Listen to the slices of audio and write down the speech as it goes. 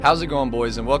How's it going,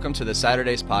 boys, and welcome to the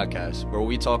Saturdays podcast, where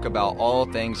we talk about all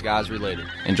things guys related.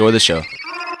 Enjoy the show.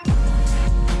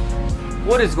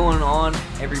 What is going on,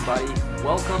 everybody?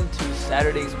 Welcome to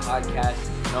Saturday's podcast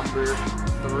number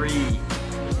 3.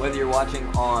 Whether you're watching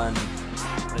on,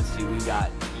 we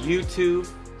got YouTube,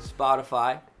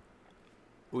 Spotify,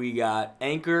 we got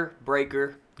Anchor,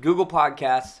 Breaker, Google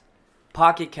Podcasts,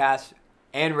 Pocket Casts,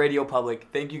 and Radio Public.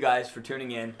 Thank you guys for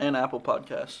tuning in. And Apple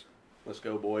Podcasts. Let's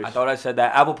go, boys. I thought I said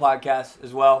that. Apple Podcasts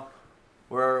as well.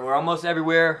 We're almost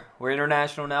everywhere. We're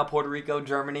international now. Puerto Rico,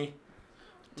 Germany.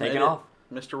 Taking off.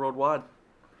 Mr. Worldwide.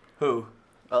 Who?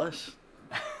 Us.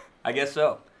 I guess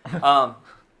so. All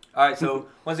right, so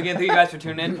once again, thank you guys for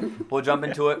tuning in. We'll jump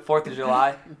into it. 4th of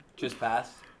July just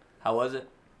passed. How was it?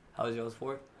 How was y'all's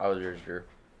 4th? How was yours, Drew?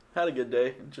 Had a good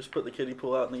day. Just put the kiddie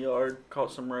pool out in the yard,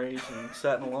 caught some rays, and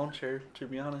sat in a lawn chair, to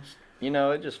be honest. You know,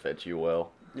 it just fits you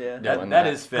well. Yeah. That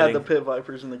is fitting. Had the Pit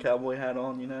Vipers and the cowboy hat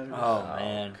on, you know. Oh,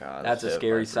 man. God, that's a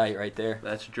scary sight right there.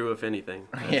 That's Drew, if anything.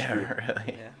 Yeah,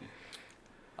 really. Yeah.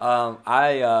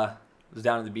 I was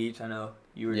down at the beach. I know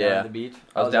you were down at the beach.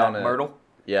 I was down at at Myrtle.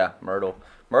 Yeah, Myrtle.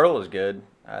 Myrtle was good.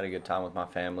 I had a good time with my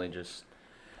family, just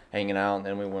hanging out. And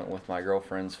then we went with my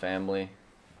girlfriend's family,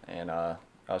 and that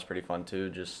was pretty fun too.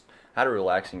 Just had a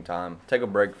relaxing time. Take a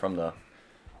break from the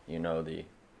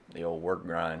old work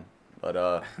grind.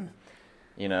 But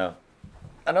you know,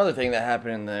 another thing that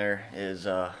happened in there is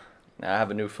now I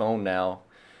have a new phone now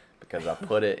because I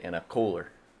put it in a cooler.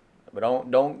 But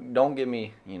don't give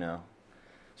me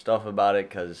stuff about it,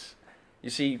 because you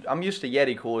see, I'm used to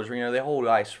Yeti coolers. They hold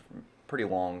ice pretty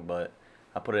long, but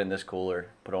I put it in this cooler,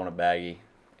 put it on a baggie,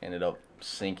 ended up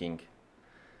sinking.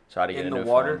 So I had to get a new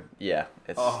water? phone. Yeah,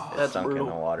 it's that's sunk brutal.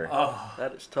 in the water. Oh,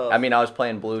 That is tough. I mean, I was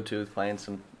playing Bluetooth, playing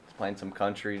some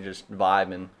country, just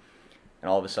vibing, and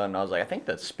all of a sudden I was like, I think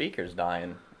the speaker's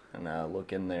dying. And I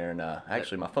look in there, and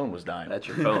actually my phone was dying. That's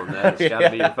your phone. That's got to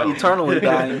be your phone. Eternally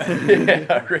dying.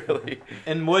 Yeah, really.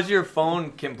 and was your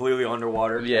phone completely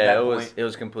underwater? at Yeah, that it was. point? It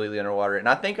was completely underwater, and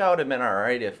I think I would have been all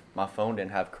right if my phone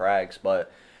didn't have cracks.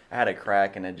 But I had a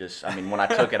crack, and when I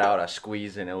took it out, I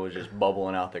squeezed, and it was just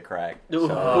bubbling out the crack. So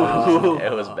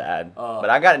it was bad. But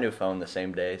I got a new phone the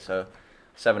same day, so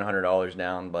 $700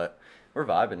 down. But we're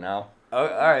vibing now. Oh,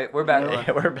 all right, we're back.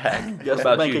 Yeah, we're back. Guess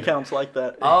about bank you? accounts like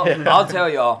that. I'll tell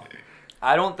y'all,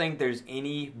 I don't think there's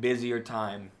any busier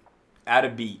time at a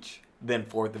beach than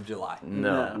 4th of July.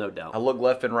 No, No doubt. I look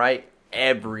left and right.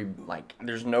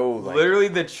 There's no Literally,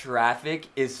 the traffic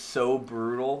is so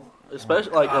brutal.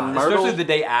 Especially in Myrtle. Especially the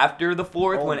day after the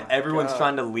 4th Oh when my everyone's God.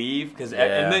 trying to leave. And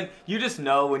Yeah. then you just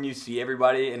know when you see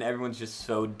everybody and everyone's just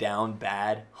so down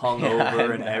bad, Yeah, I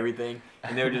hungover and know. everything.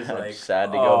 And they're just I'm like,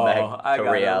 sad to go back I to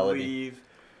gotta reality." leave.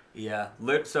 Yeah.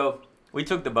 So we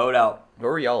took the boat out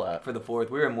Where were y'all at? for the 4th.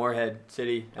 We were in Moorhead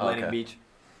City, Atlantic Okay. Beach.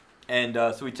 And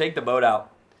so we take the boat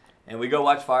out and we go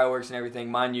watch fireworks and everything.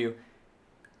 Mind you,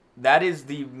 that is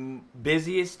the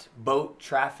busiest boat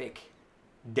traffic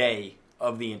day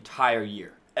of the entire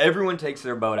year. Everyone takes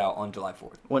their boat out on July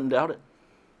 4th. Wouldn't doubt it.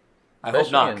 I hope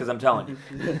Especially not, in- because I'm telling you.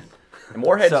 And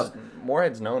Moorhead's So-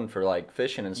 Moorhead's known for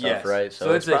fishing and stuff, Yes. right?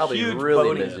 So it's it's a probably huge really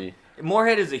boating- busy.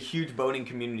 Moorhead is a huge boating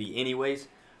community anyways.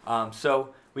 So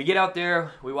we get out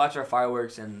there, we watch our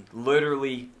fireworks, and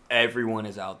literally everyone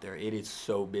is out there. It is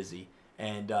so busy.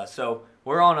 And so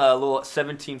we're on a little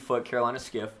 17-foot Carolina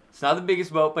skiff. It's not the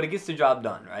biggest boat, but it gets the job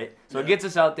done, right? So it gets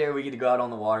us out there. We get to go out on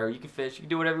the water. You can fish. You can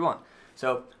do whatever you want.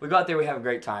 So we go out there. We have a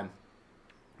great time.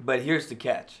 But here's the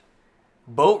catch.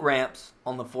 Boat ramps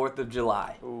on the 4th of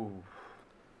July. Ooh.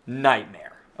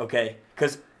 Nightmare, okay?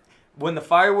 Because when the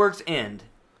fireworks end,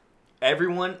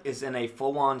 everyone is in a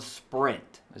full-on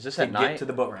sprint Is this to at get night? to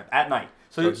the boat ramp at night.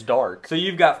 So it's dark. So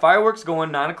you've got fireworks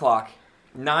going 9 o'clock,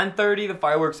 9:30 the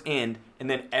fireworks end, and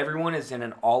then everyone is in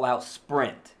an all-out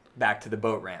sprint back to the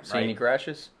boat ramp. See right? any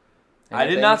crashes? I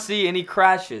did not see any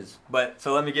crashes, but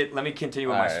so let me continue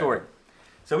with my Alright. story.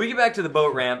 So we get back to the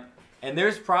boat ramp, and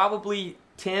there's probably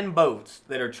 10 boats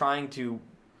that are trying to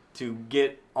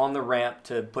get on the ramp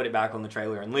to put it back on the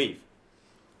trailer and leave.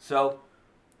 So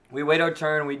we wait our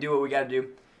turn, we do what we got to do.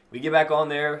 We get back on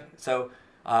there. So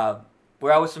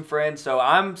we're out with some friends. So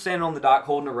I'm standing on the dock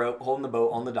holding a rope, holding the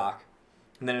boat on the dock.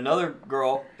 And then another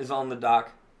girl is on the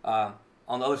dock on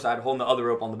the other side holding the other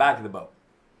rope on the back of the boat.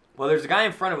 Well, there's a guy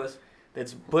in front of us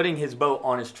that's putting his boat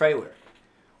on his trailer.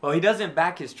 Well, he doesn't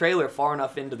back his trailer far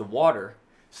enough into the water,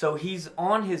 so he's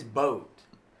on his boat,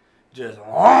 just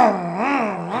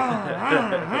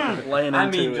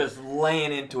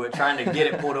laying into it, trying to get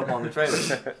it pulled up on the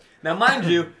trailer. Now, mind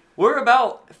you, we're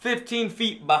about 15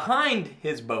 feet behind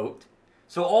his boat,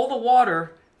 so all the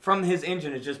water from his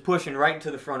engine is just pushing right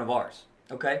into the front of ours.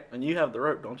 Okay. And you have the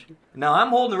rope, don't you? Now I'm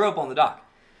holding the rope on the dock.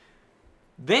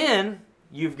 Then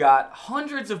you've got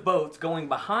hundreds of boats going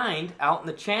behind out in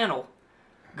the channel,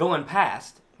 going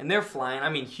past, and they're flying. I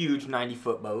mean, huge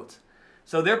 90-foot boats.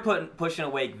 So they're pushing a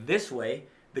wake this way.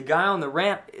 The guy on the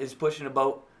ramp is pushing a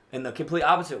boat in the complete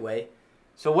opposite way.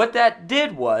 So what that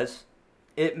did was,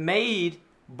 it made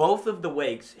both of the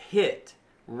wakes hit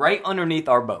right underneath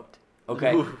our boat.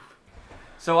 Okay. Ooh.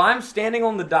 So I'm standing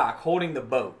on the dock holding the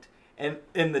boat, and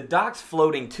the dock's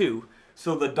floating too.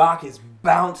 So the dock is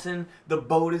bouncing, the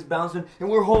boat is bouncing, and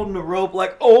we're holding the rope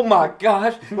like, oh my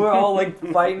gosh, we're all like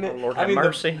fighting it. Lord I have mean,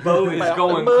 mercy. the boat is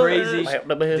going crazy. Help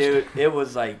the best. Dude, it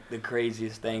was like the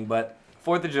craziest thing. But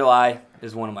 4th of July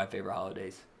is one of my favorite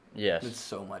holidays. Yes. It's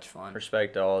so much fun.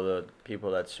 Respect to all the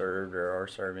people that served or are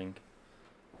serving.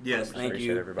 Yes, thank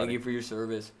Appreciate you. everybody. Thank you for your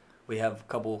service. We have a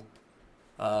couple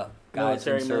guys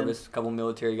Military in men. service, a couple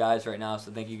military guys right now,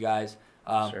 so thank you guys.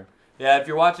 Sure. Yeah, if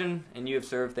you're watching and you have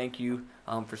served, thank you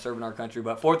for serving our country.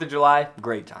 But 4th of July,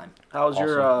 great time. How was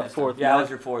your Awesome. fourth? Yeah, how Matt? was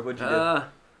your 4th? What'd you do?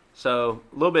 So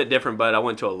a little bit different, but I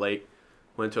went to a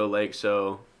lake.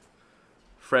 So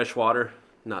fresh water,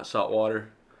 not salt water.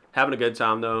 Having a good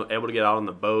time though. Able to get out on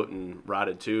the boat and ride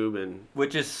a tube and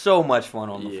Which is so much fun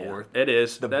on the 4th. it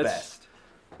is The That's- best.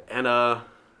 And the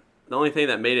only thing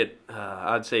that made it,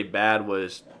 I'd say, bad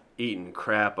was eating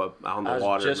crap up on the I was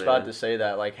water. just man. about to say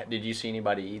that. Like, did you see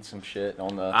anybody eat some shit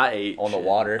on the I ate on the shit.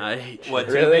 water? I ate What,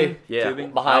 shit. Really? tubing? Yeah.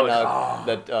 Tubing? behind I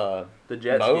the the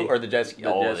jet boat ski. or the jet ski?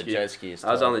 The Oh, jet the ski. jet ski. Is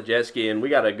I was tough. on the jet ski, and we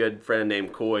got a good friend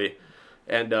named Coy,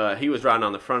 and he was riding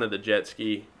on the front of the jet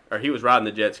ski, or he was riding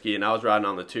the jet ski, and I was riding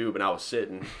on the tube, and I was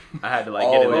sitting. I had to get in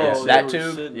Oh, there. yeah. and That they were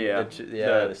tube? sitting.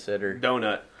 Yeah, the sitter.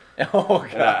 donut. Oh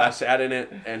And I god. sat in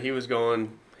it, and he was going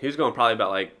probably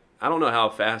about like, I don't know how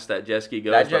fast that jet ski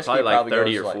goes, That but jet ski probably like probably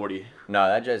 30 goes or like- 40. No,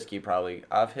 that jet ski probably.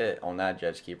 I've hit on that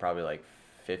jet ski probably like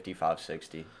 55,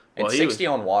 60. And Well, he 60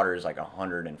 on water is like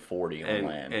 140 on And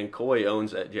land. and Coy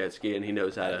owns that jet ski, and he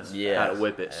knows how to Yeah. how to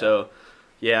whip it. Yeah. So,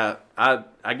 yeah,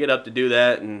 I get up to do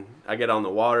that, and I get on the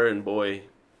water, and boy,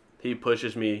 he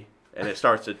pushes me, and it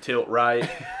starts to tilt right.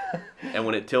 And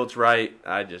when it tilts right,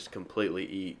 I just completely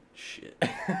eat shit.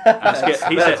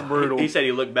 That's brutal. He said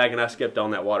he looked back, and I skipped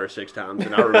on that water 6 times,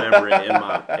 and I remember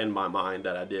it in my mind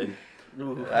that I did.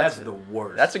 Ooh. That's the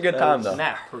worst. That's a good time though. And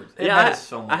that hurts. Yeah, That is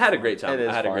so much I had a fun. great time. It is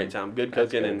I had a fun. great time. Good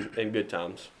That's cooking good. and good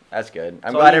times. That's good. I'm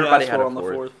That's all glad you everybody asked had for a on the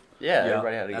fourth. fourth. Yeah, Yeah,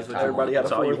 everybody had a that's good what time. everybody had a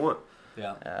That's all you fourth.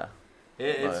 want. Yeah.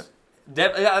 Yeah. It's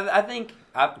I think,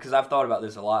 because I've thought about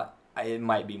this a lot, it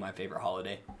might be my favorite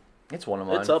holiday. It's one of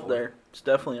mine. It's up there. It's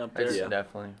definitely up there. It's Yeah.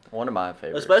 definitely one of my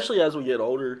favorites. Especially as we get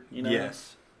older, you know.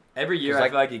 Yes. Every year 'Cause I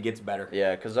like- feel like it gets better.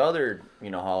 Yeah, because other,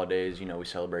 holidays, we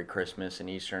celebrate Christmas and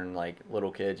Easter, and like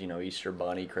little kids, Easter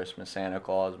Bunny, Christmas, Santa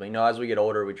Claus. But, as we get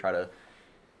older, we try to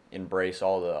embrace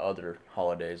all the other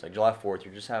holidays. Like July 4th,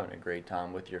 you're just having a great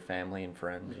time with your family and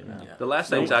friends, Yeah. The last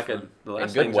So things much I could, fun. the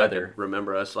last good things weather. I could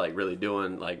remember us like really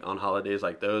doing like on holidays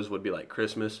like those would be like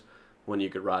Christmas, when you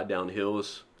could ride down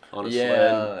hills on a sled.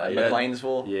 Yeah, Like,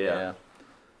 McLeansville. Yeah.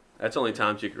 That's the only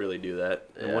times you could really do that.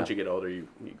 And Yeah. once you get older, you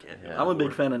can't do Yeah. it I'm a big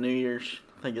anymore. fan of New Year's.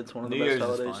 I think it's one of the New best Year's is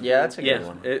holidays. fun. Yeah, that's a good Yeah,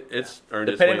 one. it's earned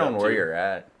Depending its way on up, where too. you're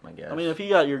at, I guess. I mean, if you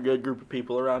got your good group of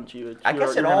people around you, I guess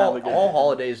you're it gonna all have a good all time.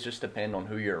 holidays just depend on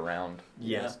who you're around.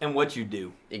 Yes. And what you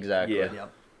do. Exactly. Yeah.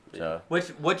 Yep. So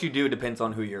What you do depends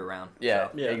on who you're around. yeah,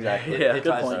 So, Yeah. exactly. Yeah. it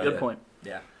Good ties point. into Good it. point.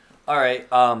 Yeah. All right.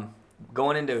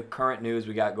 Going into current news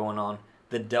we got going on.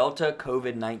 The Delta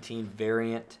COVID-19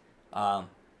 variant,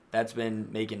 that's been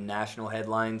making national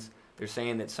headlines. They're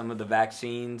saying that some of the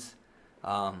vaccines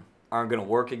aren't going to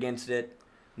work against it.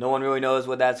 No one really knows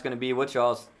what that's going to be. What's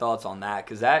y'all's thoughts on that?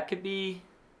 Because that could be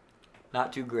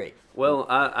not too great. Well,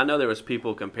 I know there was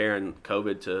people comparing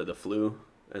COVID to the flu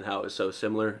and how it's so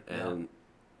similar, and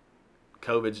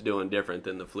COVID's doing different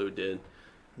than the flu did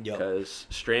Yep. because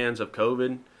strands of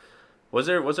COVID. Was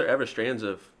there ever strands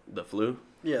of the flu?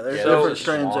 Yeah, there's Yeah, different there's a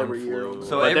strands swan every year. flu.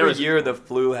 So But there every was- year the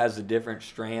flu has a different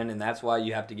strand, and that's why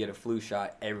you have to get a flu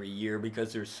shot every year,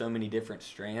 because there's so many different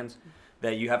strands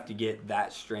that you have to get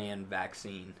that strand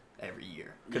vaccine every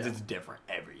year because Yeah. it's different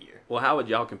every year. Well, how would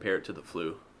y'all compare it to the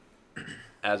flu?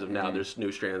 As of now, there's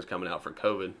new strands coming out for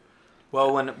COVID.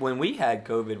 Well, when we had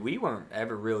COVID, we weren't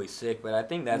ever really sick, but I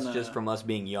think that's No. just from us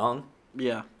being young.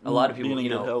 Yeah, A lot of people, Being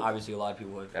in good health. obviously a lot of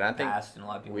people have And I think passed, and a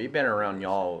lot of people. We've been around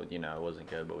y'all, it wasn't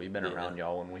good, but we've been Yeah. around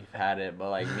y'all when we've had it. But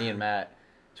like me and Matt,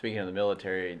 speaking of the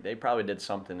military, they probably did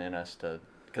something in us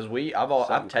because I've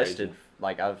Something tested, crazy.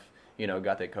 like I've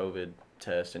got that COVID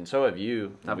test, and so have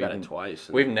you. I've got it twice.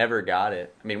 We've never got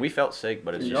it. I mean, we felt sick,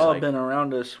 but it's just Y'all like, have been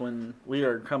around us when we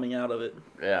are coming out of it.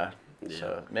 yeah. Yeah.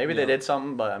 So maybe Yeah. they did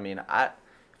something, but I mean,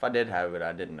 If I did have it,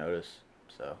 I didn't notice.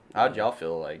 So how'd y'all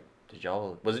feel? Like,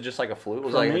 was it just like a flu? Was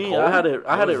it For like me, a cold? I had it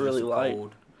was really just light.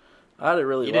 cold. I had it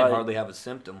really You light. didn't hardly have a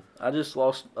symptom. I just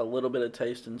lost a little bit of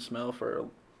taste and smell for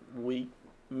a week,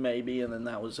 maybe, and then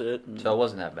that was it. And So it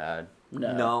wasn't that bad.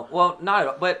 no. Well, not at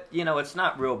all. But, it's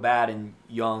not real bad in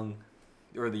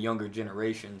the younger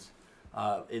generations.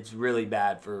 It's really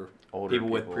bad for Older people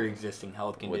with people pre-existing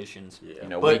health conditions. Yeah. You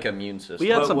know, But weak immune system. we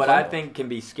had But some what fun. I think can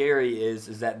be scary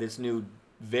is that this new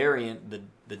variant,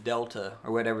 the Delta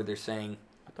or whatever they're saying,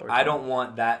 thought we were I talking- don't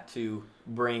want that to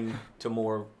bring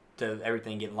to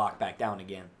everything getting locked back down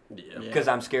again. Yeah. Because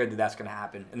I'm scared that that's going to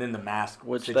happen, and then the mask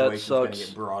Which that situation is going to sucks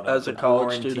get brought up. as a The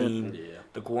college quarantine- student. Yeah.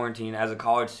 The quarantine as a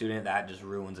college student, that just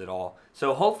ruins it all.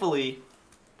 So hopefully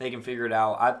they can figure it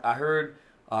out. I heard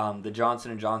the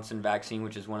Johnson & Johnson vaccine,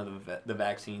 which is one of the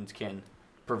vaccines, can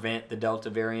prevent the Delta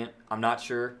variant. I'm not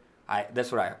sure.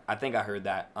 That's what I think I heard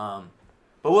that.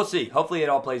 But we'll see. Hopefully it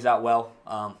all plays out well.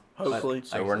 Hopefully.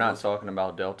 So we're not talking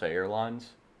about Delta Airlines?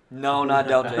 No, not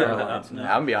Delta Airlines. I'm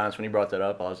gonna be honest. When you brought that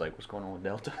up, I was like, "What's going on with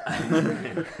Delta?"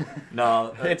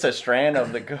 No, It's a strand of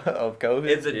COVID.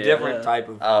 it's a Yeah. different Yeah. type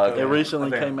of. Oh, okay. It recently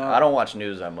Apparently. came out. I don't watch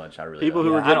news that much. I really People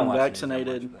don't. who Yeah, are I don't getting watch news that much,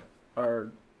 vaccinated but-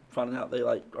 are finding out they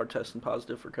are testing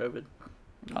positive for COVID.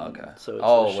 Oh, okay. So it's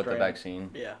Oh, a with the strand. vaccine.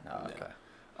 Yeah. Oh, okay.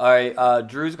 All right,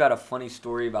 Drew's got a funny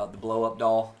story about the blow up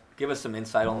doll. Give us some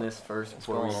insight on this first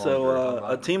before we. going on? So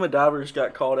a team of divers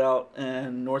got called out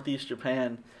in northeast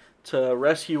Japan to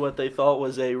rescue what they thought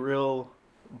was a real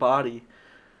body.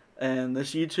 And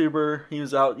this YouTuber, he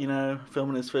was out,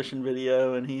 filming his fishing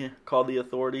video, and he called the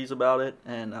authorities about it.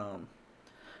 And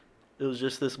it was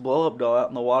just this blow-up doll out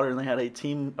in the water, and they had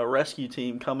a rescue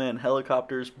team come in,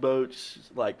 helicopters, boats,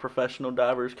 like professional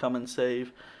divers come and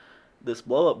save this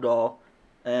blow-up doll.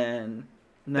 And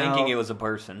now, Thinking it was a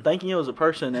person.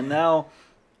 and now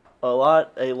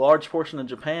a large portion of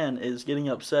Japan is getting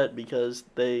upset because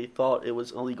they thought it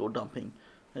was illegal dumping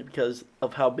because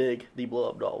of how big the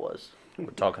blow-up doll was. We're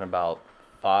talking about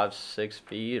 5, 6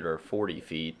 feet or 40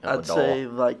 feet of a I'd doll. say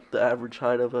like the average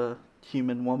height of a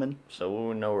human woman. So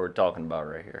we know what we're talking about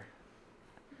right here.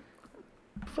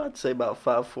 I'd say about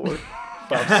 5'4",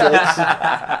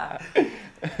 5'6".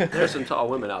 There's some tall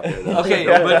women out there. Though. Okay,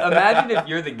 but imagine if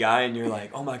you're the guy and you're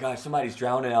like, "Oh my gosh, somebody's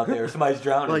drowning out there. Somebody's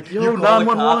drowning." Like, you yo, call the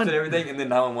cops 911. and everything, and then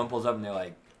 911 pulls up and they're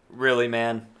like, "Really,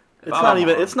 man?"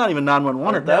 It's not even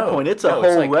 911 at that No, point. It's a no,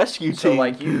 whole like- rescue So team.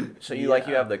 like you Yeah.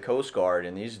 have the Coast Guard,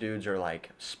 and these dudes are like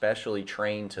specially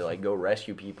trained to like go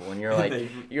rescue people, and you're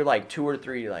like 2 or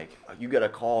 3, like you get a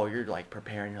call, you're like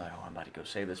preparing, you're like, oh, I'm about to go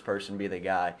save this person, be the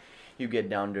guy. You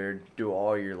get down there, do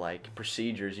all your like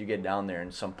procedures. You get down there,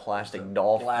 and some plastic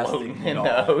doll floating in the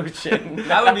doll. ocean.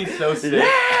 That would be so sick.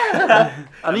 I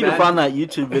need to find that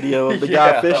YouTube video of the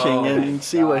guy Yeah. fishing Oh, and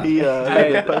see what he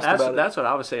Hey, posted about it. that's what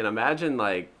I was saying. Imagine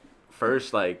like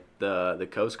first like the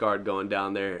Coast Guard going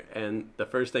down there, and the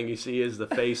first thing you see is the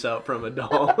face up from a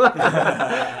doll.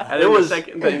 And then the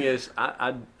second thing is,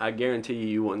 I guarantee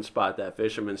you wouldn't spot that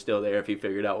fisherman still there if he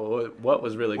figured out what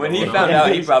was really When going he on. found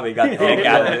out, he probably got the heck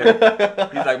out of there.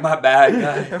 He's like, "My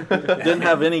bad, guy." Didn't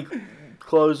have any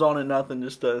clothes on and nothing,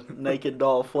 just a naked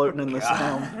doll floating in the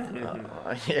sound.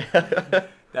 Yeah.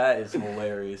 That is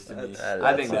hilarious to me. That-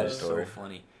 I think that that's is a so story.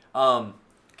 funny.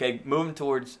 Okay, moving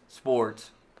towards sports.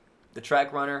 The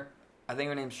track runner, I think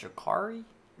her name's Shakari.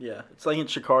 Yeah, it's like in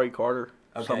Shikari Carter,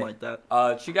 Okay. something like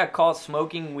that. She got caught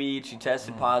smoking weed. She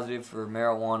tested positive for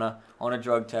marijuana on a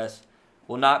drug test.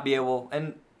 Will not be able,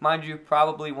 and mind you,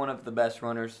 probably one of the best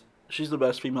runners. She's the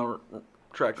best female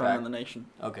track runner in the nation.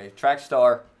 Okay, track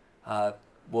star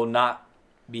will not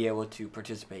be able to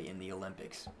participate in the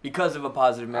Olympics because of a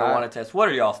positive marijuana test. What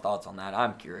are y'all's thoughts on that?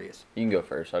 I'm curious. You can go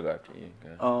first. I'll go after you.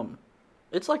 Go.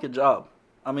 It's like a job.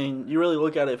 I mean, you really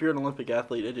look at it, if you're an Olympic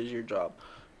athlete, it is your job.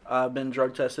 I've been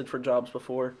drug tested for jobs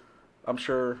before. I'm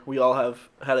sure we all have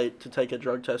had to take a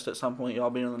drug test at some point. Y'all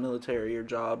being in the military or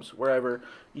jobs, wherever.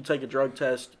 You take a drug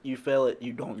test, you fail it,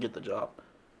 you don't get the job.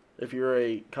 If you're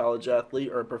a college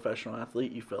athlete or a professional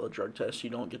athlete, you fail a drug test,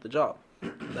 you don't get the job.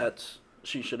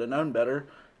 She should have known better.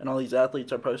 And all these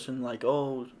athletes are posting like,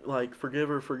 oh, like, forgive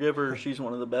her, she's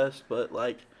one of the best. But,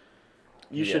 like,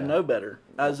 you should Yeah. know better.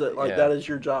 Yeah. That is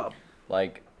your job.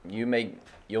 Like you'll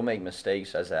make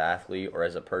mistakes as an athlete or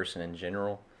as a person in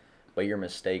general, but your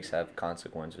mistakes have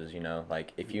consequences.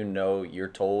 Like if you're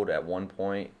told at one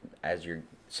point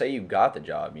say you got the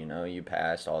job, you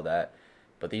passed all that,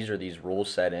 but these rules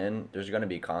set in. There's going to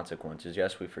be consequences.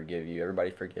 Yes, we forgive you.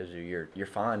 Everybody forgives you. You're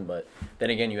fine, but then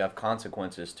again, you have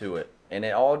consequences to it, and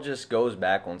it all just goes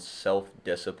back on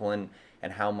self-discipline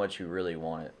and how much you really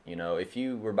want it. If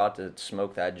you were about to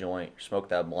smoke that joint, smoke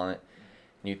that blunt,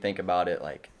 you think about it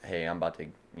like, hey, I'm about to,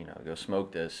 go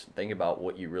smoke this. Think about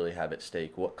what you really have at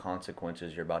stake, what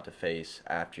consequences you're about to face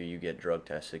after you get drug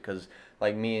tested. Because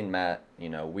like me and Matt,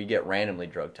 we get randomly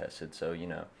drug tested, so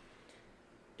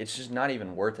it's just not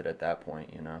even worth it at that point,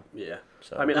 Yeah.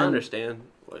 So I mean, I understand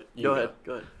what you Go got.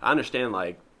 ahead. I understand,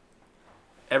 like,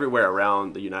 everywhere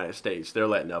around the United States, they're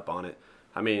letting up on it.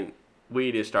 I mean,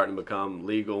 weed is starting to become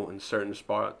legal in certain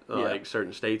like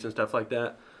certain states and stuff like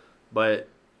that. But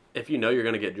if you know you're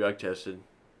going to get drug tested,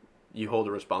 you hold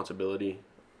a responsibility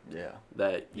yeah,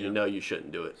 that you know you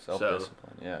shouldn't do it. So,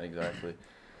 self-discipline. Yeah, exactly.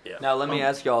 yeah. Now let me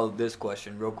ask y'all this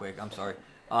question real quick. I'm sorry.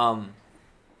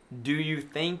 Do you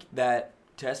think that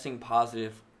testing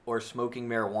positive or smoking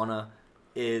marijuana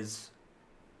is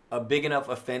a big enough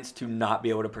offense to not be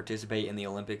able to participate in the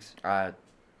Olympics? I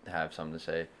have something to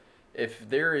say.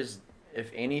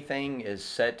 If anything is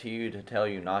set to you to tell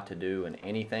you not to do and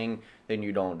anything, then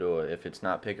you don't do it. If it's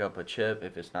not pick up a chip,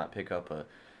 if it's not pick up a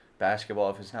basketball,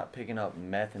 if it's not picking up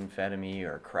methamphetamine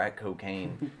or crack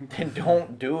cocaine, then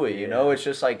don't do it. It's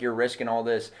just like you're risking all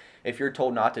this. If you're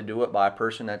told not to do it by a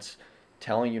person that's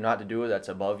telling you not to do it, that's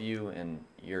above you and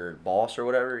your boss or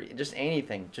whatever, just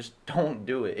anything, just don't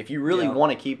do it. If you really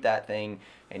want to keep that thing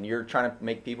and you're trying to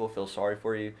make people feel sorry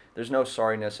for you, there's no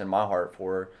sorriness in my heart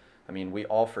for her. I mean, we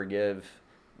all forgive,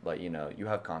 but you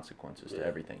have consequences to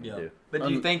everything you do. But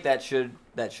do you think that should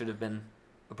have been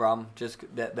a problem? Just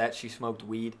that she smoked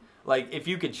weed? Like, if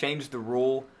you could change the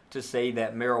rule to say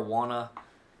that marijuana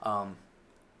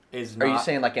is not... Are you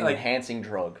saying like an enhancing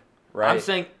drug, right? I'm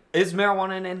saying, is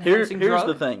marijuana an enhancing Here's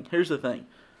drug? Here's the thing.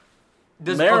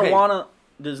 Does, marijuana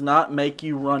does not make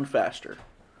you run faster.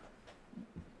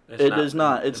 It does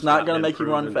not. It's not going to make you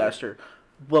run faster.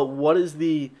 But what is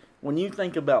when you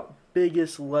think about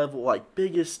biggest level, like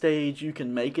biggest stage you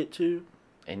can make it to,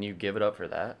 and you give it up for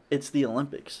that? it's the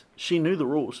Olympics. She knew the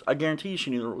rules. I guarantee you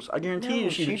she knew the rules. I guarantee you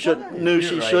she does. knew You're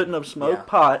she right. shouldn't have smoked Yeah.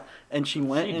 pot, and she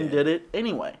went She and did. did it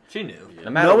anyway. She knew.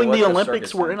 No matter Knowing what the Olympics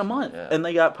circumstance, were in a month, yeah. and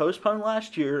they got postponed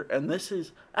last year, and this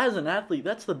is, as an athlete,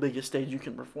 that's the biggest stage you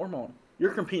can perform on.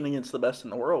 You're competing against the best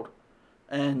in the world,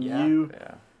 and Yeah.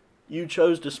 you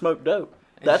chose to smoke dope.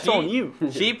 And That's on you.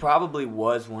 She probably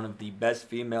was one of the best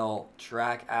female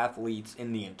track athletes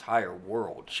in the entire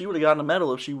world. She would have gotten a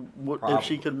medal if she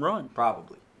Probably. could run.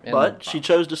 Probably. And But then- she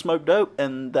chose to smoke dope,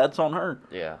 and that's on her.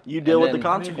 yeah, You deal And with then- the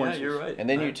consequences. you're right. And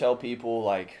then you tell people,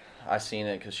 like, I seen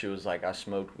it because she was like, I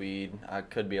smoked weed. I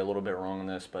could be a little bit wrong on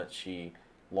this, but she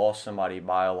lost somebody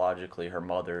biologically, her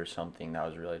mother or something that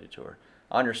was related to her.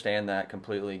 I understand that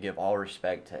completely. Give all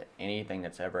respect to anything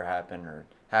that's ever happened or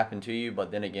happened to you. But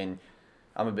then again,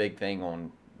 I'm a big thing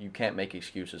on you can't make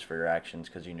excuses for your actions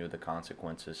because you knew the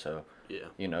consequences. So,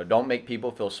 don't make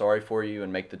people feel sorry for you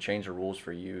and make the change the rules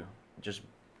for you. Just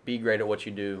be great at what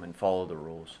you do and follow the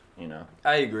rules,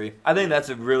 I agree. I think that's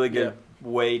a really good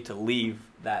way to leave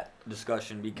that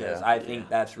discussion because Yeah. I think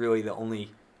that's really the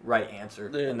only right answer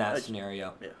Yeah, in that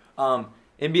scenario. Yeah.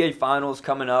 NBA Finals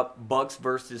coming up, Bucks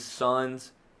versus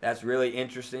Suns. That's really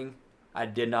interesting. I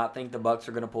did not think the Bucks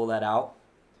are going to pull that out.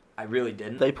 I really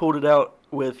didn't. They pulled it out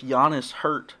with Giannis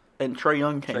hurt, and Trae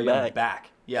Young came Trae Young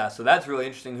back. Yeah, so that's really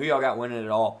interesting. Who y'all got winning it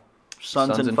all?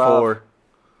 Suns in in 5. 4.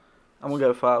 I'm going to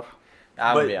go 5.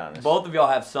 I'm But gonna be honest. both of y'all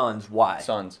have Suns. Why?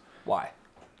 Suns. Why?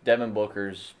 Devin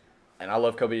Booker's, and I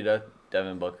love Kobe to death.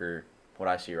 Devin Booker, what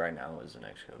I see right now is the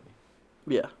next Kobe.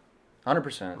 Yeah.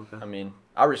 100%. Okay. I mean,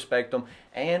 I respect him.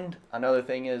 And another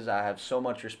thing is, I have so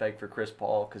much respect for Chris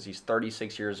Paul because he's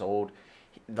 36 years old.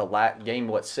 The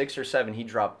game, 6 or 7, he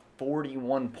dropped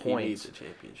 41 He needs points. a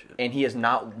championship. And he has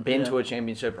not been Yeah. to a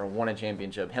championship or won a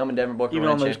championship. Him and Devin Booker Even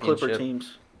won on a those Clipper championship.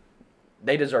 teams.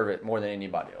 They deserve it more than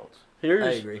anybody else. I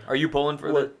Here's agree. Are you pulling for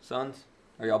the What- Suns?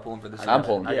 Are y'all pulling for the Suns? I'm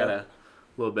pulling. I Yeah. got a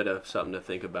little bit of something to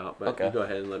think about, but Okay. you go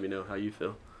ahead and let me know how you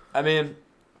feel. I mean,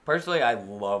 personally, I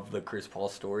love the Chris Paul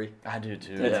story. I do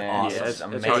too. That's man. awesome. It's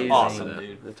hard amazing. to awesome, say that.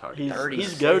 dude. It's hard. he's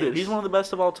 36. goated. He's one of the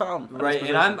best of all time. at his Right,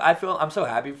 position. and I'm so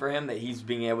happy for him that he's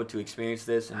being able to experience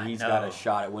this and I he's got know. a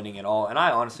shot at winning it all. And I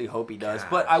honestly hope he does.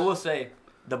 But I will say,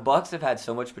 the Bucks have had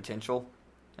so much potential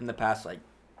in the past,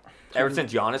 ever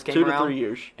since Giannis came 2 to around. 3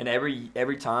 years. And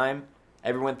every time,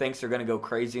 everyone thinks they're going to go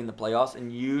crazy in the playoffs,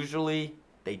 and usually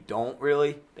they don't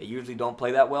really. They usually don't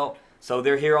play that well. So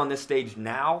they're here on this stage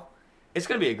now. It's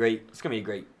going to be a great. It's going to be a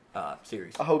great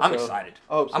series. I hope I'm so. excited.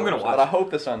 I hope so. I'm going to watch. But I hope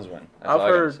the Suns win. That's I've all I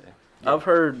gotta heard- say. I've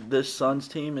heard this Suns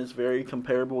team is very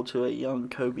comparable to a young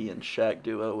Kobe and Shaq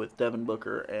duo with Devin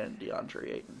Booker and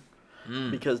DeAndre Ayton.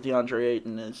 Mm. Because DeAndre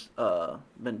Ayton has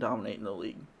been dominating the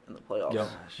league in the playoffs. Yo,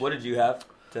 what did you have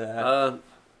to add?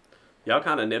 Y'all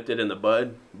kind of nipped it in the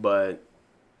bud, but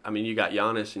I mean, you got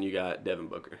Giannis and you got Devin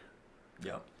Booker.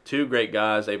 Yeah. two great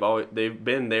guys. They've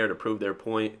been there to prove their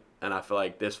point, and I feel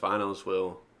like this finals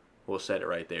will set it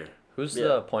right there. Who's Yeah.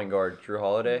 the point guard? Drew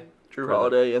Holiday? Drew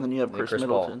Holiday, and then you have And Chris Chris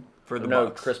Middleton. For the No,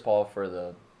 Bucks. Chris Paul for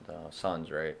the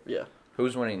Suns, right? Yeah,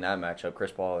 Who's winning that matchup?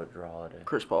 Chris Paul or Drew Holiday?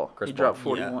 Chris Paul. Chris He Paul. dropped Yeah.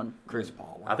 41. Chris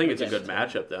Paul. I think it's a Okay. good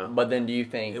matchup, though. But then do you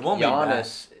think It won't be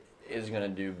Giannis is going to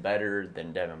do better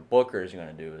than Devin Booker is going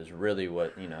to do is really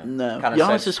what, No, kinda Giannis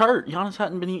sets- is hurt. Giannis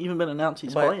hadn't even been announced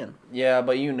he's But- playing. Yeah,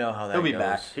 but you know how that He'll be goes.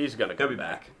 back. He's gonna He'll come be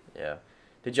back. Yeah.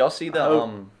 Did y'all see the I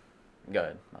hope- Go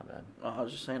ahead, my bad. I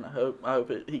was just saying. I hope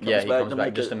he comes Yeah, he back comes to back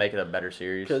make just it, to make it a better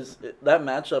series. because that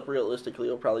matchup realistically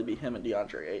will probably be him and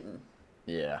DeAndre Ayton,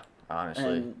 Yeah, honestly.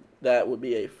 and that would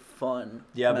be a fun.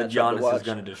 Yeah, but matchup to Giannis is watch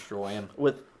going to destroy him,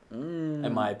 with.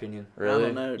 in my opinion. Really? I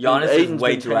don't know. Dude, Giannis Ayton's is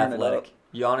way been too tearing it up. athletic.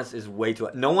 Giannis is way too.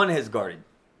 No one has guarded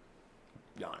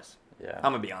Giannis. Yeah. I'm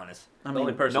gonna be honest. I The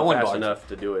only mean, person no one fast guards enough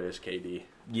to do it is KD,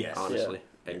 Yes. honestly.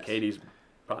 And Yes. KD's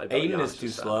probably about Aiden is Giannis's too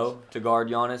size. slow to guard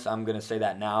Giannis. I'm gonna say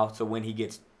that now. So when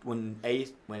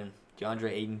DeAndre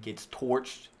Ayton gets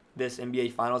torched this NBA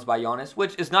Finals by Giannis,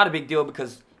 which is not a big deal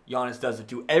because Giannis does it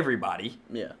to everybody,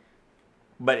 yeah.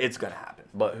 but it's gonna happen.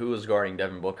 But who is guarding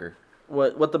Devin Booker?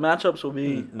 What the matchups will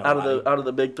be Nobody. out of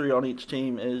the big three on each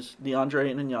team is DeAndre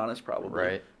Ayton and Giannis probably.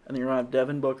 Right. And then you're gonna have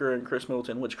Devin Booker and Chris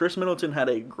Middleton, which Chris Middleton had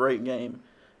a great game,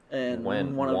 and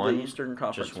When? one of One? the Eastern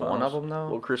Conference Just Finals. one of them, though?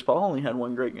 Well, Chris Paul only had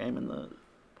one great game in the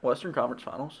Western Conference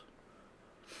Finals,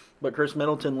 but Chris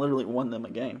Middleton literally won them a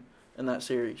game in that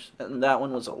series, and that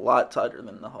one was a lot tighter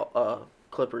than the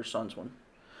Clippers Suns one.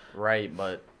 Right,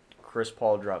 but Chris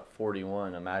Paul dropped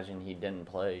 41. Imagine he didn't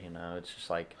play, It's just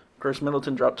like Chris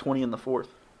Middleton dropped 20 in the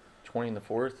fourth. 20 in the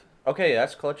fourth. Okay,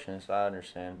 that's clutchness. I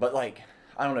understand. But,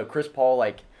 I don't know. Chris Paul,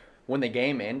 when the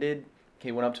game ended,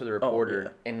 he went up to the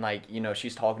reporter and,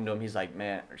 she's talking to him. He's like,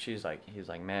 man, he's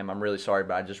like, ma'am, I'm really sorry,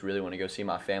 but I just really want to go see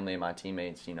my family and my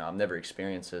teammates. I've never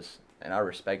experienced this, and I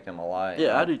respect him a lot. Yeah,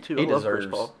 and I do too. I love Chris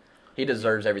Paul. He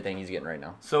deserves everything he's getting right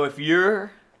now. So if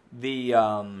you're the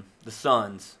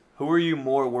Suns, who are you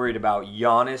more worried about,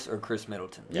 Giannis or Chris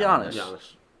Middleton? Giannis.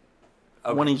 Giannis.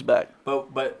 Okay. When he's back.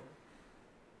 But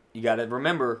you got to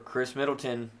remember, Chris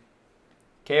Middleton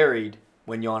carried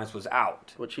when Giannis was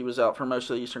out. Which he was out for most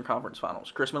of the Eastern Conference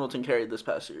Finals. Chris Middleton carried this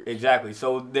past series. Exactly.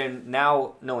 So then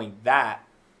now knowing that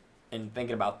and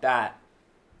thinking about that,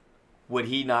 would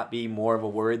he not be more of a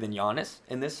worry than Giannis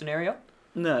in this scenario?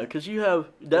 No, because you have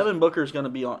Devin Booker's going to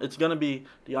be on. It's going to be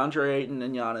DeAndre Ayton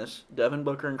and Giannis, Devin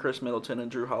Booker and Chris Middleton,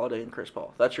 and Drew Holiday and Chris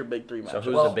Paul. That's your big three matchup. So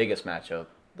who's Well- the biggest matchup?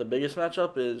 The biggest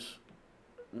matchup is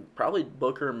probably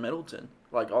Booker and Middleton,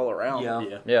 all around.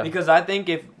 Yeah. Yeah. Because I think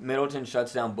if Middleton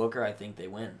shuts down Booker, I think they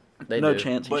win. They No do.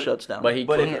 chance he But- shuts down. But he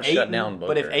But can't if shut Ayton, down Booker.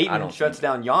 but if I Ayton don't shuts think.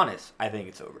 down Giannis, I think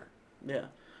it's over. Yeah.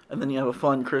 And then you have a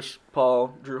fun Chris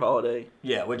Paul, Drew Holiday.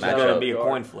 Yeah, which is Matchup. going to be a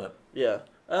coin flip. Yeah.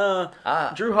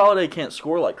 Ah. Drew Holiday can't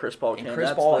score like Chris Paul And can. Chris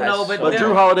That's Paul the- has No, but so But then-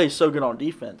 Drew Holiday's so good on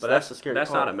defense. But That's the scary That's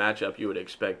part. not a matchup you would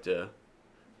expect to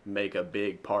make a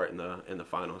big part in the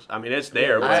finals. I mean, it's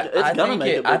there, Yeah, but it's gonna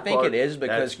make a big I think part. it is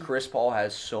because That's- Chris Paul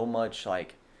has so much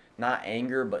not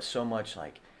anger, but so much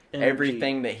Energy.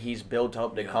 everything that he's built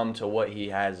up to come to what he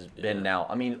has been now.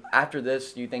 I mean, after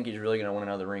this, do you think he's really going to win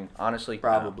another ring? Honestly,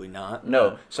 Probably not.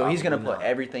 no. So he's going to Probably put not.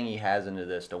 everything he has into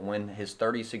this to win his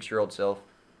 36-year-old self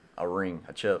a ring,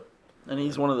 a chip. And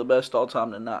he's one of the best all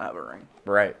time to not have a ring.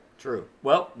 Right. True.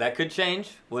 Well, that could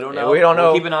change. We don't Yeah, know. we don't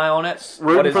know. We'll keep an eye on it.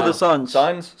 What Rooting is for it? the Suns.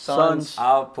 Suns. Suns.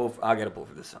 I'll get a pull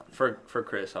for the Suns. for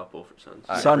Chris, I'll pull for Suns.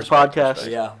 All right, Suns respect, podcast.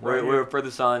 respect. Yeah, we're for the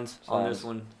Suns on this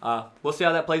one. We'll see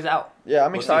how that plays out. Yeah,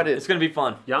 I'm We'll see. excited. It's gonna be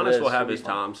fun. It Giannis is. will have It'll be his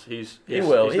fun. times. He's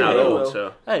will. He's He not will. old,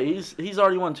 so Hey, he's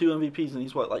already won 2 MVPs and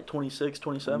he's 26,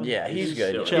 27? Yeah, he's He's good.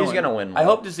 still He's chilling. going to win. I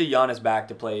hope to see Giannis back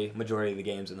to play majority of the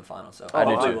games in the finals. So I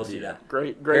do hopefully too. We'll see that.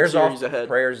 Great prayers series off, ahead.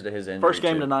 Prayers to his injury. First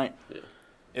game too. tonight.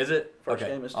 Is it? First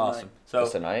okay. game is tonight. Awesome. So,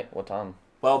 It's tonight. What time?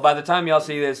 well, by the time y'all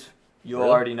see this, you'll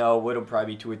Really? already know. It'll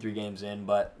probably be 2 or 3 games in.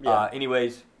 But Yeah.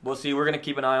 anyways, we'll see. We're gonna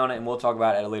keep an eye on it, and we'll talk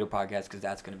about it at a later podcast because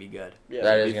that's gonna be good. Yeah,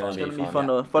 That it's is gonna gonna be be fun. fun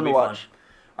Yeah, to fun to it'll be watch.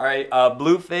 All right,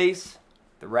 Blueface,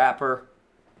 the rapper,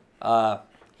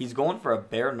 he's going for a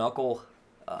bare knuckle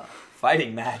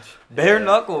fighting match. Bare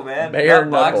knuckle, man. Bare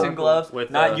not knuckle. boxing gloves,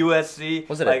 With, not USC.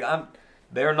 Was it like I'm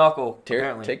bare knuckle?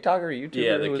 Apparently. TikTok or YouTube?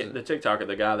 yeah, Who was the TikToker,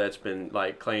 the guy that's been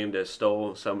claimed to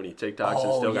stole so many TikToks and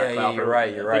Oh, still yeah, got clout. you're for-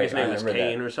 right, you're I right. think his name I is remember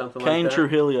Kane that. or something Kane like that.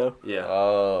 Trujillo. Yeah.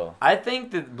 Oh. I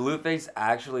think that Blueface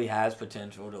actually has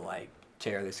potential to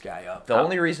tear this guy up. The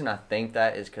only reason I think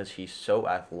that is because he's so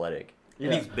athletic.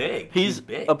 And he's big. He's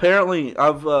big. apparently,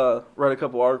 I've read a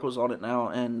couple articles on it now,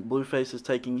 and Blueface is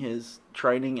taking his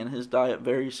training and his diet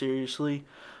very seriously.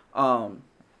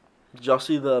 Did y'all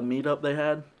see the meetup they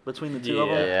had between the two of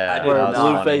them. Yeah, I did Where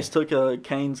not. Blueface took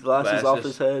Kane's glasses off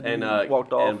his head and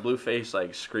walked off. And Blueface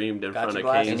like screamed in Got front your of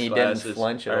glasses? Kane's And he didn't glasses,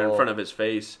 flinch at or in all. front of his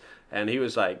face. And he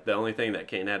was like, the only thing that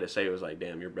Kane had to say was like,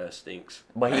 "Damn, your breath stinks."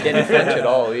 But he didn't flinch at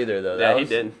all either, though. Yeah, he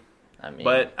didn't.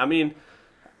 But I mean,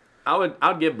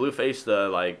 I'd give Blueface the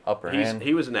like upper hand.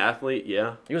 He was an athlete,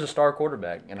 yeah, he was a star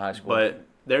quarterback in high school. but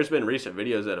there's been recent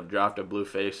videos that have dropped a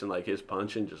Blueface and like his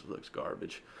punching just looks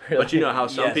garbage. Really? But you know how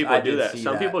some Yes, people I do did that. see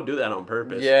Some that. people do that on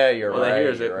purpose. Yeah, you're When they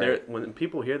right. hear You're right. when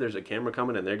people hear there's a camera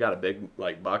coming and they got a big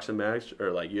like boxing match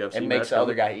or like UFC It match makes the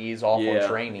other coming, guy ease off Yeah, on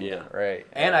training. yeah. Right.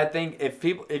 And yeah. I think if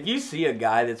you see a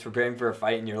guy that's preparing for a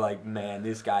fight and you're like, man,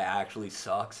 this guy actually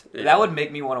sucks, Yeah. that would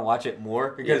make me want to watch it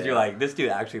more because Yeah. you're like, this dude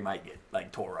actually might get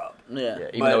like tore up. Yeah. Yeah,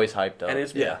 even But- though he's hyped up. and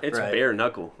it's Yeah, it's right. bare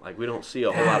knuckle. Like we don't see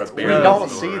a whole lot of bare we No. knuckle don't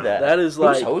going see around. that. That is Who's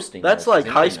like hosting that's this? like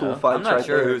Does high anybody school know? fights I'm not right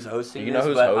sure there. who's hosting Do you know this,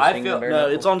 who's but I hosting feel the Bare No,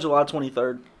 Knuckle? it's on July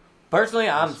 23rd. personally,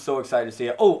 I'm so excited to see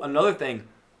it. Oh, another thing,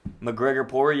 McGregor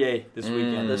Poirier this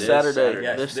weekend. This This Saturday. Saturday.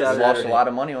 Yes, This this He Saturday. lost a lot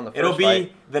of money on the first It'll be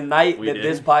fight. the night We that did.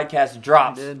 this podcast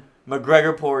drops. We did.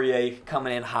 McGregor Poirier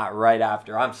coming in hot right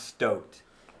after. I'm stoked.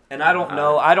 And I don't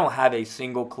know, I don't have a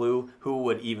single clue who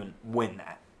would even win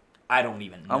that. I don't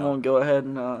even know. I'm gonna go ahead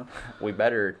and We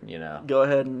better,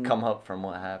 come up from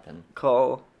what happened.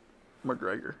 call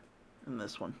McGregor in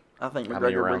this one. I think How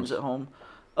many McGregor rounds? brings it home.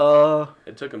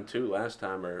 It took him 2 last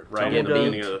time, or right I'm in the gonna go-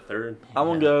 beginning of the third. I'm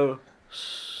gonna go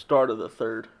start of the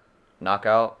third.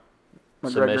 Knockout?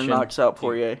 McGregor Submission? knocks out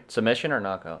Poirier. Submission or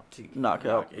knockout?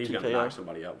 Knockout. He's gonna TKO. knock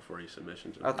somebody out before he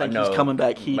submissions him. I think know. he's coming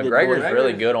back heated. McGregor's boy.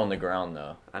 really good on the ground,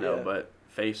 though. I know, Yeah. but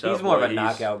face up. He's more of boy, a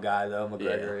knockout guy, though,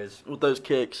 McGregor Yeah. is. with those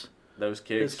kicks. Those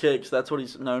His kicks. kicks. That's what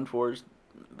he's known for. Is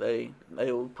they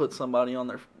will put somebody on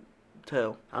their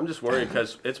tail. I'm just worried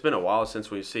because it's been a while since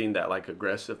we've seen that like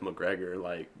aggressive McGregor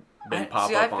like been pop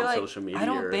See, up I feel on like- social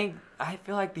media. I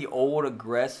feel like the old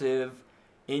aggressive,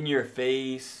 in your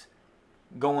face,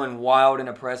 going wild in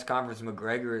a press conference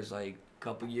McGregor is like a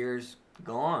couple years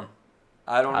gone.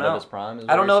 I don't Out know. of his prime is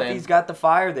what I don't you're know saying? if he's got the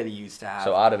fire that he used to have.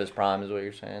 So out of his prime is what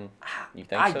you're saying? You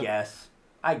think I so? guess.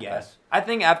 I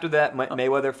think after that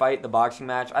Mayweather fight, the boxing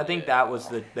match, I think that was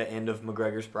the end of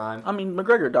McGregor's prime. I mean,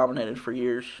 McGregor dominated for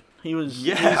years. He's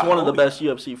Yeah. one of the best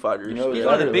UFC fighters. You know, He's Yeah,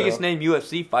 one of the though. biggest name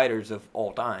UFC fighters of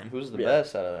all time. Who's the Yeah.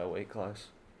 best out of that weight class?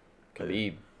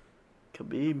 Khabib.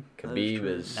 Khabib. Khabib true.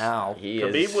 is Now. he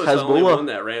Khabib is was the only Hezbollah. one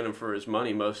that ran him for his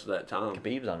money most of that time.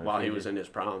 Khabib's undefeated. while he was in his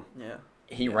prime. Yeah.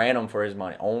 He ran him for his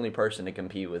money. Only person to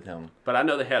compete with him. But I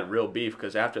know they had real beef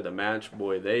because after the match,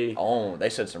 boy, they They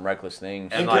said some reckless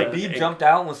things. And And like- Khabib jumped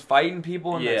out and was fighting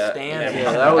people in the Yeah, stands. yeah.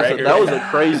 Yeah, that was a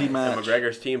crazy and match.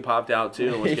 McGregor's team popped out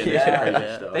too and was getting Yeah. some crazy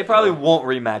Yeah. stuff. They probably won't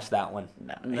rematch that one.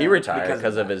 No, he retired because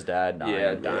because of of his dad dying.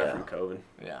 yeah dying Yeah. from COVID.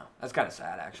 Yeah, that's kind of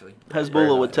sad, actually.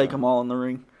 Hezbollah would take them all in the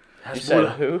ring. You said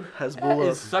who? It's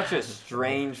Hezbollah. such a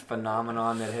strange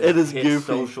phenomenon that has It is hit goofy.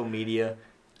 social media.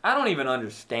 I don't even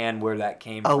understand where that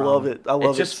came I from. love it. I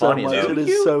love It's it just so funny, much. though. It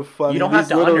is so funny. You don't have These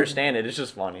to little- understand it. It's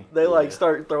just funny. They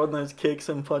start throwing those kicks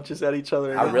and punches at each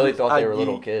other. I really thought they were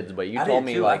little geek. kids, but you I told did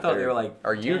me too. I like thought they they're were like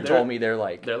or you 10. told me they're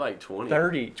like They're like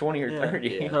 20. 20 or Yeah. 30.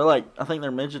 Yeah. They're like, I think they're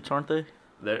midgets, aren't they?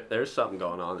 There's something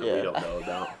going on that Yeah. we don't know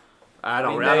about. I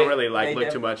don't I mean, really they look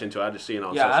def- too much into it. I just see it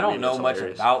on Yeah, social I don't media. know It's much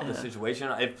hilarious. about the Yeah.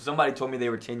 situation. If somebody told me they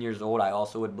were 10 years old, I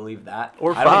also would believe that.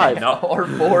 Or I don't 5. even know. or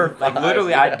 4 or 5. Like, literally,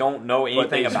 yeah. I don't know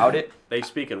anything they- about it. They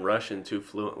speak in Russian too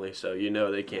fluently, so you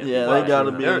know they can't. Yeah, be they Russian gotta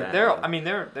or be.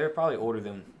 that. They're probably older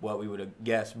than what we would have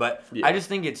guessed. But Yeah. I just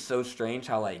think it's so strange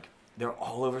how, like, they're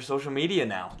all over social media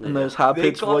now. And those high They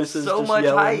pitched cause voices so just much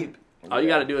yelling. hype. All you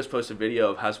got to do is post a video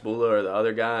of Hasbulla or the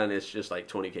other guy, and it's just like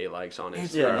 20K likes on it.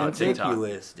 It's Yeah, on TikTok.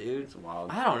 ridiculous, dude. It's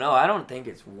wild. I don't know. I don't think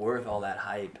it's worth all that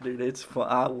hype. Dude, it's fun.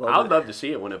 I love I'd it. love to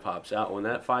see it when it pops out. When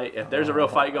that fight, if there's a real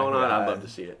fight going on, I'd God. love to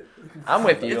see it. I'm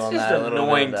with you It's on just that. a little bit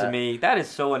annoying of to that. me. That is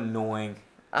so annoying.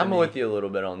 I'm me. with you a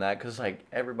little bit on that because like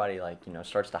everybody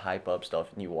starts to hype up stuff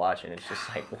and you watch and it's just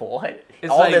like what?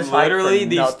 It's All like this hype for literally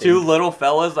these nothing. two little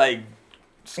fellas like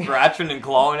scratching and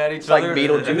clawing at each like other.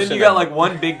 Beetlejuice and then you and got a- like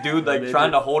one big dude like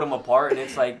trying to hold them apart, and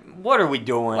it's like, what are we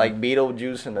doing? like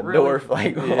Beetlejuice and the Really? dwarf.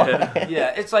 Like Yeah. what?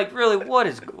 yeah, it's like really what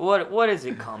has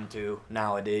it come to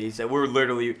nowadays that we're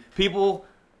literally people,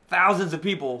 thousands of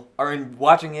people are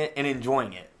watching it and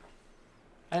enjoying it.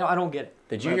 I don't get it.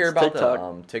 Did you That's hear about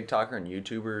TikTok. the TikToker and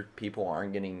YouTuber people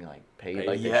aren't getting like paid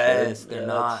like Yes, they they're Yeah,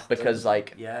 not. should because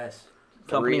like Yes.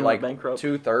 Company three went like bankrupt.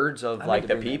 2/3 of I like need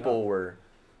the to bring that people up. were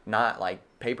not like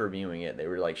pay-per-viewing it. They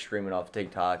were like streaming off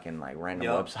TikTok and like random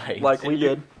Yup. websites. Like we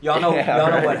did. Y'all know Yeah, y'all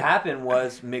know right. what happened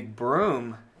was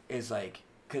McBroom is like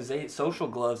because Social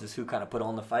Gloves is who kind of put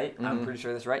on the fight. I'm Mhm. pretty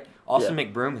sure that's right. Austin Yeah.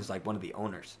 McBroom is like one of the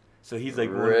owners. So he's like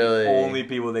one of Really? the only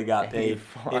people that got paid.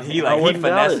 And he I wouldn't doubt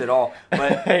finessed it. it all.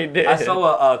 But He did. I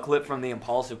saw a clip from the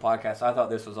Impulsive podcast. I thought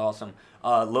this was awesome.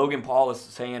 Logan Paul was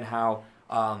saying how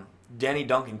Danny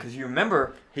Duncan, because you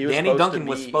remember He was Danny supposed Duncan to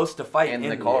was be supposed to fight in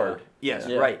the card. Yes,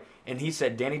 Yeah. right. And he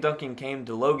said Danny Duncan came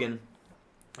to Logan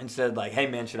and said like, "Hey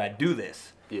man, should I do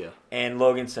this?" Yeah. And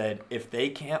Logan said, "If they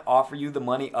can't offer you the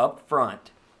money up front,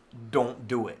 don't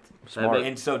do it." Smart.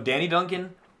 And so Danny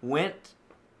Duncan went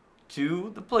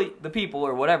to the people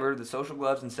or whatever, the Social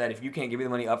Gloves, and said, "If you can't give me the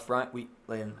money up front,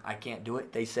 then I can't do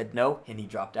it." They said no, and he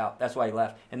dropped out. That's why he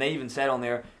left. And they even said on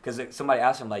there, because somebody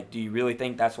asked him, like, "Do you really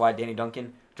think that's why Danny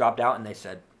Duncan dropped out?" And they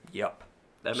said, "Yep."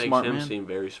 That makes Smart him man. seem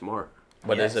very smart.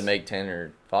 But does Yes. it make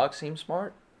Tanner Fox seem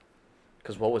smart?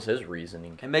 Because what was his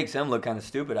reasoning? It makes him look kind of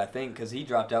stupid, I think, because he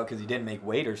dropped out because he didn't make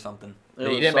weight or something. It He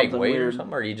was didn't make something weight or weird.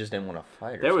 something, or he just didn't want to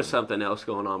fight. Or There was something? something else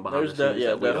going on behind There's the scenes. that- yeah,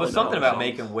 that we It don't was definitely something know. about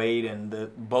making weight,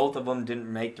 and both of them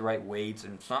didn't make the right weights,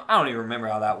 and I don't even remember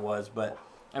how that was. But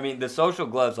I mean, the Social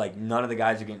Gloves, like none of the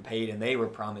guys are getting paid, and they were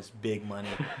promised big money.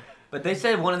 But they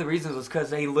said one of the reasons was because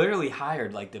they literally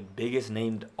hired like the biggest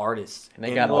named artists, And they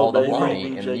in got the all the Baby, world. money,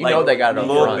 and Like, you know they got it up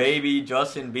Lil front. Baby,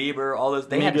 Justin Bieber, all those.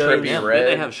 They had Migos. paid them. Trippie Redd.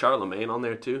 Didn't they have Charlemagne on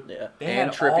there too? Yeah. They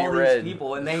And had Trippie all Redd. these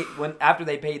people, and after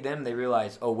they paid them, they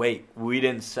realized, oh wait, we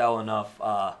didn't sell enough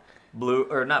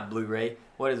not Blu-ray.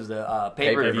 What is the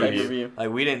pay-per-view? Pay-per-view.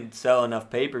 Like we didn't sell enough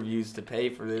pay-per-views to pay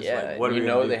for this. Yeah, like, what are you we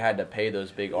know gonna do? they had to pay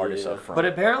those big artists Yeah. up front. But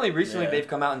apparently, recently Yeah. they've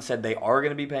come out and said they are going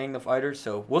to be paying the fighters.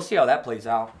 So we'll see how that plays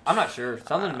out. I'm not sure.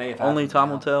 Something may have happened. Only time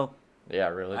will now. tell. yeah,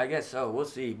 really. I guess so. We'll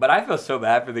see. But I feel so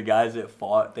bad for the guys that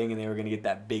fought, thinking they were going to get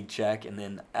that big check, and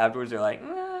then afterwards they're like,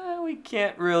 "We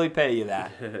can't really pay you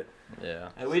that. yeah,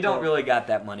 We don't really got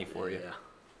that money for you."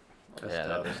 That's yeah,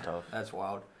 tough. that is tough. That's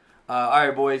wild. All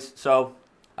right, boys. So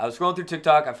I was scrolling through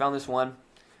TikTok. I found this one,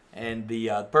 and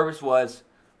the purpose was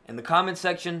in the comment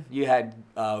section. You had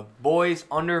boys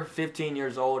under 15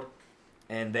 years old,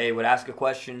 and they would ask a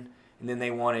question, and then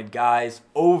they wanted guys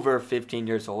over 15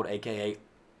 years old, aka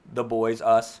the boys,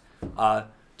 us,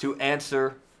 to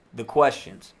answer the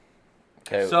questions.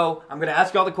 Okay, So I'm gonna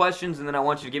ask you all the questions, and then I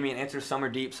want you to give me an answer. Some are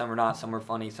deep, some are not. Some are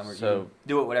funny, some are. So- you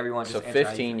do it whatever you want. so Just answer how you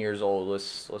 15 feel. years old.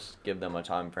 Let's give them a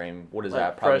time frame. What is Like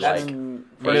that? Probably freshman,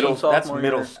 Middle. freshman, That's sophomore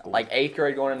middle year. school. like 8th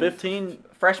grade going into 15.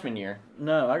 freshman year.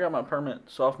 No, I got my permit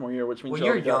sophomore year, which means Well,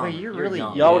 you're y'all got- young. You're You're really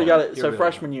young. Y'all would have got it. You're So really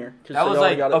freshman year. 'cause That so was y'all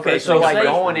like- got it okay, freshman So So like say-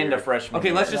 going into freshman. Okay,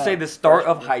 year. let's just Yeah. say the start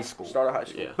of Freshman high year. school. Start of high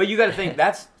school. Yeah. But you got to think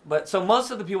so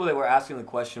most of the people that were asking the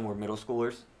question were middle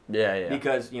schoolers Yeah, yeah.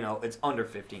 because it's under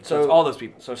 15. So So- it's all those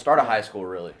people. So start of high school,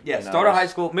 really. Yeah, You know, start of high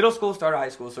it's- school, middle school, start of high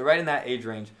school. So right in that age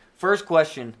range. First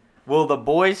question: will the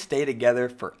boys stay together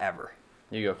forever?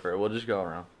 You go for it. We'll just go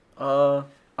around.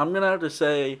 I'm gonna have to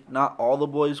say not all the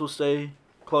boys will stay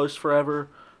close forever,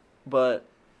 but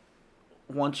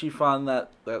once you find that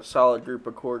solid group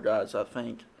of core guys, I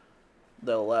think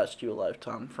they'll last you a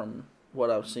lifetime. From what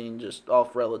I've seen, just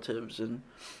off relatives and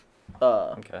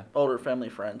Okay. older family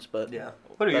friends. But Yeah.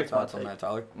 What are your That's my thoughts on take. that,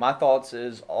 Tyler? My thoughts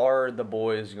is, are the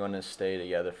boys going to stay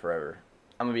together forever?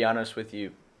 I'm going to be honest with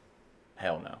you.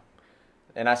 Hell no.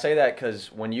 And I say that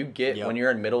because when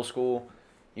you're in middle school,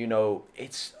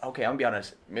 it's, okay, I'm going to be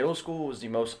honest. Middle school is the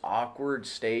most awkward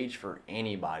stage for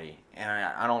anybody. And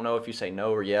I don't know if you say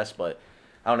no or yes, but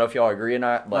I don't know if y'all agree or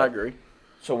not. But I agree.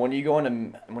 So when you go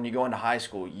into high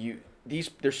school,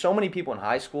 there's so many people in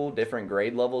high school, different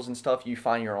grade levels and stuff. You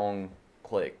find your own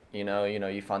clique.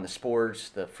 You find the sports,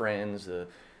 the friends, the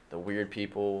weird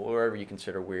people, whoever you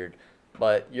consider weird.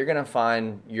 But you're gonna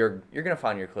find your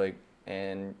clique,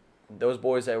 and those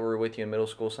boys that were with you in middle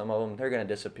school, some of them, they're gonna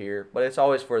disappear. But it's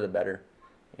always for the better.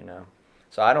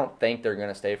 So I don't think they're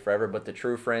gonna stay forever. But the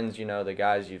true friends, the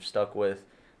guys you've stuck with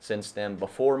since then,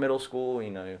 before middle school,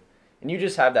 and you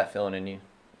just have that feeling in you.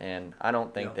 And I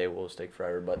don't think they will stick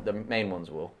forever, but the main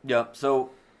ones will. Yeah. So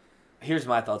here's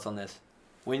my thoughts on this.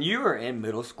 When you are in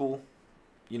middle school,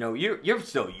 you're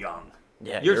still young.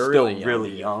 Yeah, You're still really young.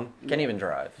 really young. Can't even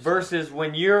drive. Versus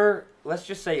when you're, let's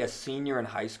just say, a senior in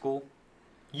high school,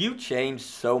 you change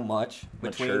so much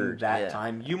between Matured, that yeah.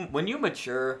 time. When you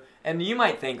mature, and you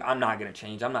might think, I'm not going to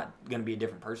change. I'm not going to be a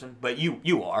different person. But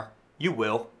you are. You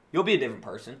will. You'll be a different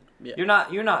person. Yeah.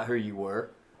 You're not who you were.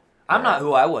 I'm not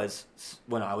who I was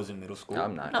when I was in middle school. No,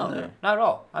 I'm not No, either. not at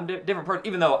all. I'm a different person.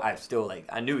 Even though I still,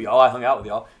 I knew y'all. I hung out with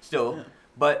y'all still. Yeah.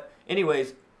 But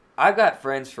anyways, I've got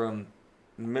friends from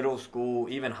middle school,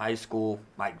 even high school,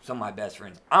 some of my best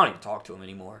friends. I don't even talk to them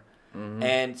anymore. Mm-hmm.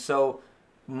 And so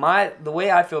the way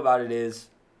I feel about it is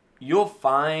you'll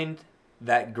find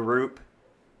that group,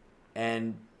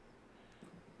 and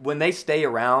when they stay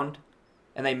around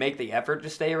and they make the effort to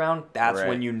stay around, that's Right.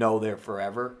 when you know they're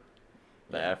forever.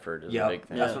 the effort is a Yeah, big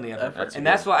thing. that's when the effort. That's And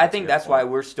a that's good- why I that's a think good that's why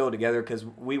point. we're still together, because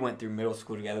we went through middle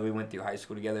school together, we went through high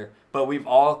school together, but we've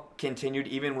all continued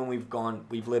even when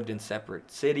we've lived in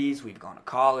separate cities, we've gone to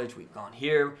college, we've gone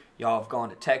here, y'all have gone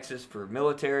to Texas for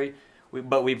military,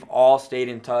 but we've all stayed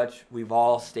in touch, we've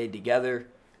all stayed together,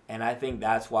 and I think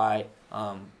that's why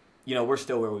we're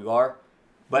still where we are.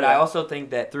 But I also think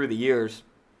that through the years,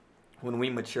 when we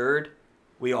matured,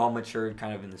 we all matured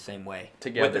kind of in the same way,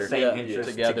 Together. with the same Yeah,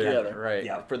 interests together, right?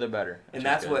 Yeah. For the better. And which is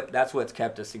that's good. what's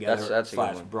kept us together. That's a good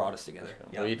slash one. brought us together.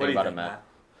 What do you think about it, Matt?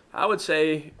 I would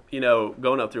say,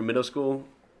 going up through middle school,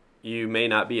 you may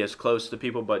not be as close to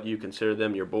people, but you consider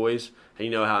them your boys. And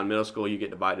you know how in middle school you get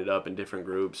divided up in different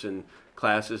groups and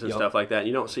classes and Yup. stuff like that. And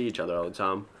you don't see each other all the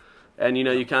time. And,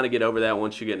 you kind of get over that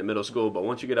once you get into middle school. But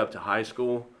once you get up to high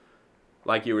school,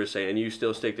 like you were saying, you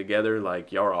still stick together.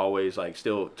 Like, y'all are always, like,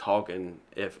 still talking,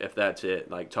 if that's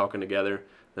it, like, talking together.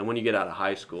 Then when you get out of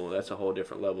high school, that's a whole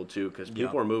different level, too, because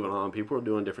people are moving on. People are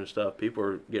doing different stuff. People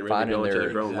are getting ready Finding to go into their-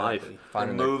 their grown life. They're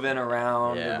Finding their- moving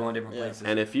around. Yeah. They're going different Yeah. places.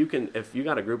 And if you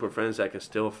got a group of friends that can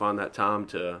still find that time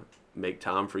to make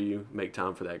time for you, make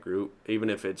time for that group, even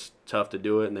if it's tough to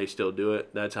do it and they still do it,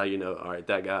 that's how you know, all right,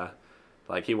 that guy,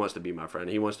 like, he wants to be my friend.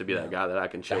 He wants to be that guy that I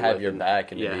can chill To have with. your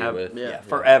back and to be have, with. yeah,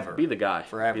 forever. Be the guy.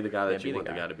 Forever. Be the guy that Yeah, be you the want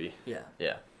the guy. guy to be. Yeah.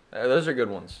 Yeah. Those are good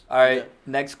ones. All right. Yeah.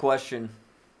 Next question.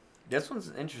 This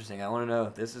one's interesting. I want to know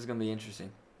if this is going to be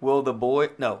interesting. Will the boy?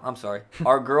 No, I'm sorry.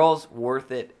 Are girls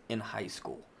worth it in high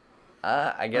school?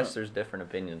 I guess there's different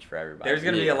opinions for everybody. There's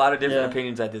going to be a lot of different Yeah.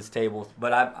 opinions at this table,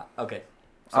 but okay.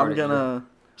 Sorry, I'm gonna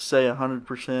say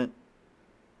 100%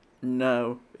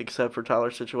 no, except for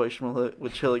Tyler's situation,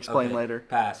 which he'll explain Okay. later.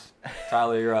 Pass.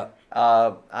 Tyler, you're up.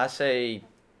 I say,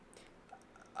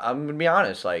 I'm gonna be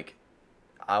honest. Like,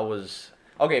 I was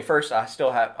okay. First, I'm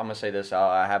gonna say this.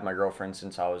 I have my girlfriend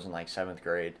since I was in like 7th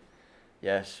grade.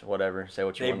 Yes, whatever. Say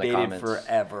what you They've want in the dated comments.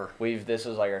 forever. This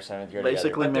is like our 7th year Basically,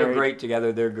 together. But they're married. great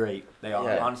together. They're great. They are.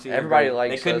 Yeah. Honestly, they're Everybody great.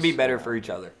 likes They couldn't be us. better for each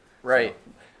other. Right.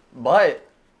 But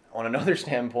on another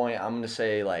standpoint, I'm going to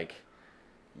say, like,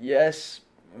 yes,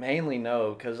 mainly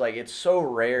no, because, like, it's so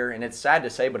rare, and it's sad to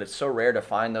say, but it's so rare to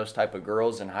find those type of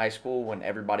girls in high school when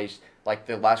everybody's, like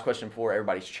the last question before,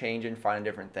 everybody's changing, finding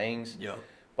different things. Yeah.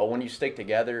 But when you stick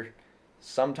together,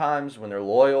 sometimes when they're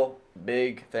loyal,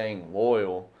 big thing,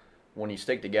 loyal, when you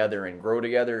stick together and grow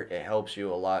together, it helps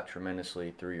you a lot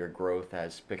tremendously through your growth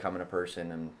as becoming a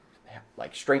person and,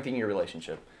 like, strengthening your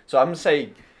relationship. So I'm going to say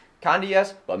kind of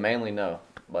yes, but mainly no.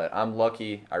 But I'm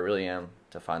lucky, I really am,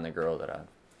 to find the girl that I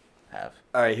have.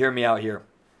 All right, hear me out here.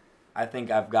 I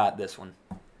think I've got this one.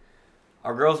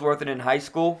 Are girls worth it in high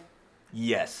school?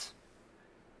 Yes.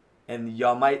 And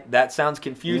y'all that sounds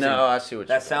confusing. No, I see what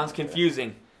you're That sounds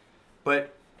confusing.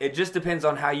 But it just depends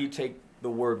on how you take the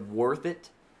word worth it.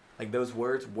 Like those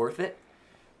words, worth it.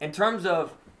 In terms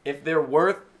of if they're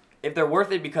worth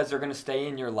it because they're going to stay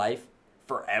in your life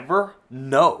forever?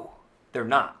 No, they're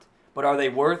not. But are they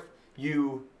worth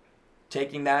you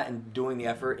taking that and doing the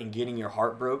effort and getting your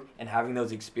heart broke and having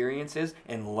those experiences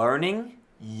and learning?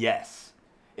 Yes.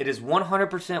 It is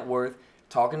 100% worth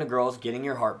talking to girls, getting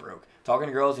your heart broke. Talking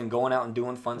to girls and going out and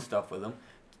doing fun stuff with them.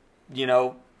 You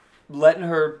know, letting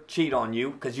her cheat on you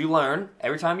because you learn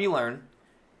every time you learn.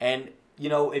 And, you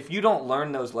know, if you don't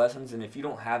learn those lessons and if you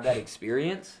don't have that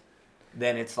experience,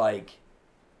 then it's like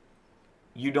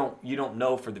you don't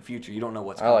know for the future. You don't know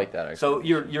what's I coming. like that, actually. So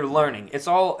you're learning. It's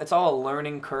all a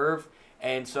learning curve.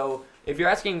 And so if you're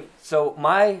asking, so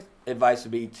my advice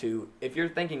would be to, if you're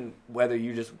thinking whether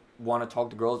you just want to talk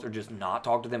to girls or just not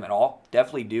talk to them at all,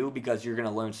 definitely do, because you're going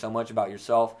to learn so much about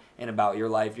yourself and about your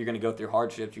life. You're going to go through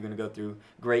hardships. You're going to go through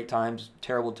great times,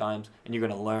 terrible times, and you're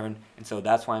going to learn. And so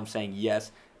that's why I'm saying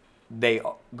yes,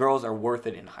 girls are worth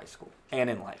it in high school and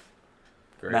in life.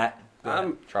 Great. Matt, go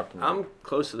ahead. I'm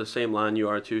close to the same line you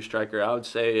are too, Striker. I would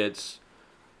say it's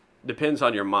depends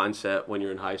on your mindset when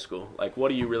you're in high school. Like, what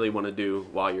do you really want to do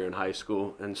while you're in high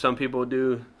school? And some people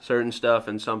do certain stuff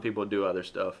and some people do other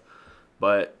stuff.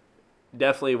 But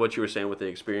definitely what you were saying with the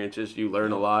experiences, you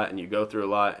learn a lot and you go through a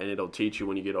lot, and it'll teach you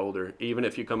when you get older. Even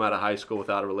if you come out of high school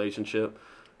without a relationship,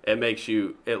 it lets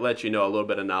you know a little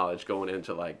bit of knowledge going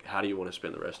into, like, how do you want to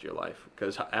spend the rest of your life?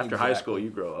 Because after high school, you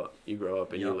grow up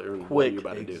and you learn what Quick. you're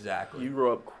about to do. Exactly. You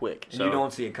grow up quick. And you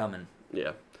don't see it coming.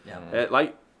 Yeah. Yeah.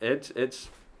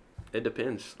 It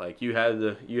depends. Like, you had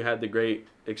the great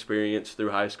experience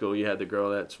through high school. You had the girl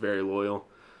that's very loyal.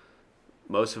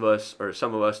 Most of us, or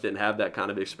some of us, didn't have that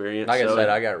kind of experience. Like so I said,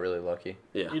 I got really lucky.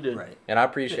 yeah. You did. Right. And I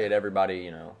appreciate everybody,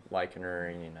 you know, liking her,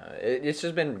 and, you know, it's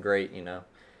just been great, you know.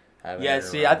 having Yeah, her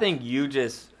see, around.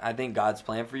 I think God's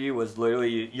plan for you was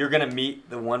literally you're going to meet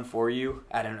the one for you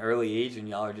at an early age, and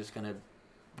y'all are just going to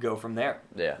go from there.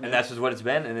 Yeah. And that's just what it's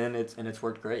been, and then it's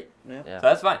worked great. Yeah. Yeah. So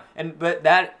that's fine. But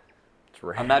that It's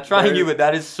rare. I'm not trying you, but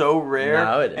that is so rare.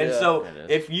 No, it and is. so It is.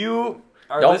 if you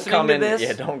are Don't listening come to in- this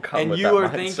yeah, don't come and with you that are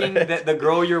mindset. thinking that the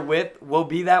girl you're with will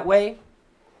be that way,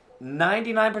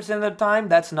 99% of the time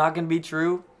that's not going to be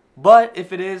true. But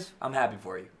if it is, I'm happy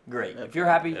for you. Great. If you're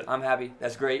happy, I'm happy.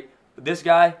 That's great. But this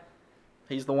guy,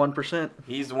 He's the 1%.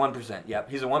 he's the 1%. Yep,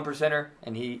 he's a 1%er,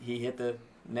 and he hit the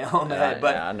nail on the head.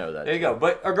 But yeah, I know that. there you too. go.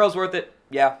 But are girls worth it?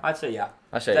 Yeah, I'd say yeah.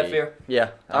 I say Is that fair?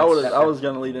 Yeah. I was that's I was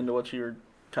gonna lead into what you were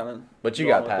kind of. But you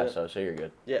got past though, so you're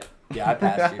good. Yeah. Yeah, I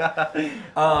passed you.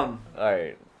 All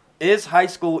right. Is high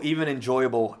school even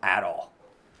enjoyable at all?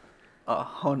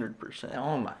 100%.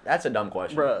 Oh my, that's a dumb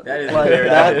question. Bruh, That is like, very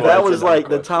that, dumb. that That's a was dumb like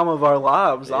the question. time of our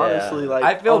lives, Yeah. honestly. Like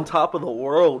I feel- on top of the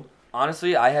world.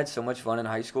 Honestly, I had so much fun in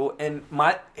high school. And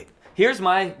here's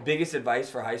my biggest advice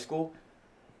for high school.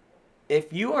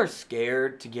 If you are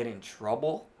scared to get in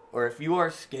trouble, or if you are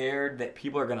scared that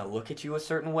people are going to look at you a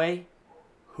certain way,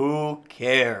 who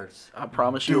cares? I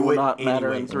promise you, Do it will it not matter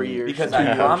in anyways. 3 years. Because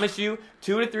I promise you,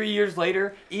 2 to 3 years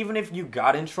later, even if you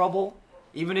got in trouble,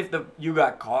 even if you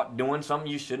got caught doing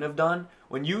something you shouldn't have done,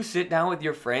 when you sit down with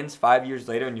your friends 5 years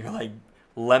later and you're like,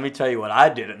 let me tell you what I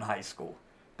did in high school,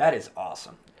 that is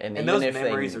awesome. And even those if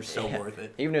memories are so worth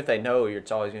it. Even if they know,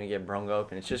 it's always going to get brung up,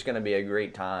 and it's just going to be a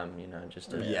great time, just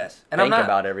to Yes. And I'm think not-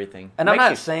 about everything. And I'm Makes not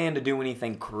you- saying to do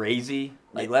anything crazy.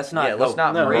 Like, let's not let's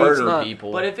not No, crazy. it's murder not.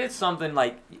 people. But if it's something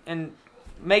like, and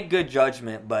make good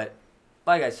judgment, but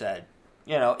like I said,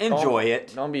 enjoy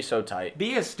it. Don't be so tight.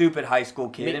 Be a stupid high school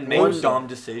kid and make One- dumb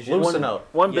decisions. Loosen up.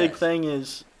 One big Yes. thing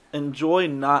is enjoy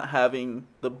not having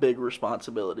the big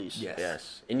responsibilities. Yes.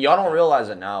 Yes. And y'all don't realize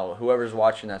it now. Whoever's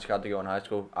watching that's got to go in high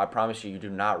school, I promise you, you do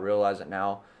not realize it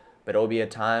now. But it'll be a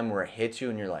time where it hits you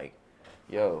and you're like,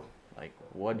 yo, like,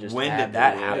 what just When happened? did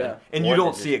that Yeah. happen? And What you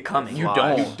don't did see it coming. You Why?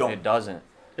 don't. You don't. It doesn't.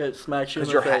 It smacks you in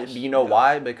Because the face. you know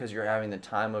why? Because you're having the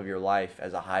time of your life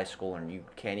as a high schooler and you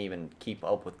can't even keep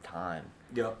up with time.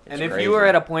 Yep. It's And if crazy. you are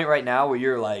at a point right now where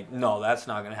you're like, no, that's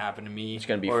not going to happen to me. It's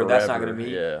going to be or forever. that's not going to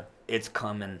be. Yeah. It's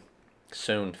coming.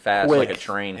 Soon, fast, Quick. like a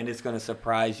train. And it's going to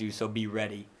surprise you, so be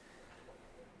ready.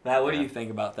 Matt, what do you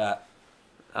think about that?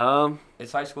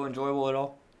 Is high school enjoyable at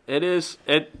all? It is.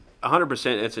 100%.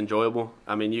 It's enjoyable.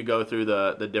 I mean, you go through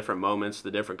the different moments,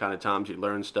 the different kind of times you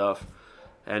learn stuff,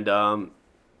 and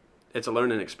it's a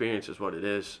learning experience, is what it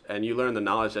is. And you learn the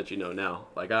knowledge that you know now.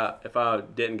 Like if I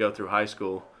didn't go through high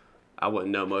school, I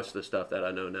wouldn't know most of the stuff that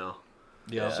I know now.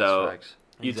 Yeah. So that's facts.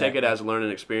 you take it as a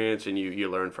learning experience, and you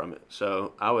learn from it.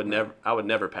 So I would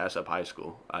never pass up high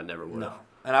school. I never would. No.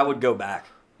 And I would go back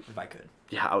if I could.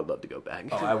 Yeah, I would love to go back.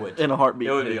 Oh, I would. In a heartbeat.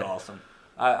 It would be awesome.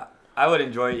 I would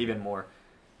enjoy it even more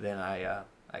than I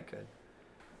could.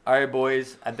 All right,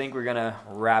 boys. I think we're gonna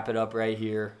wrap it up right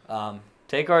here.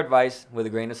 Take our advice with a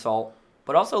grain of salt,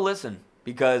 but also listen,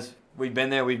 because we've been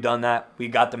there, we've done that, we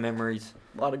got the memories.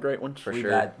 A lot of great ones. For We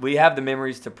sure. we have the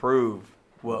memories to prove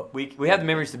what we have the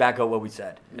memories to back up what we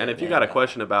said. And if you got a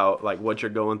question about like what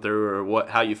you're going through or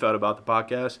how you felt about the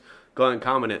podcast, go ahead and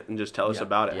comment it and just tell us Yeah.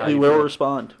 about it. Yeah. how We you will feel.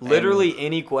 respond. Literally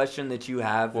any question that you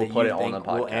have We'll that put you it on think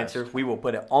the we'll podcast. answer, we will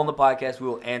put it on the podcast. We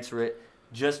will answer it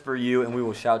just for you, and we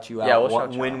will shout you out Yeah, we'll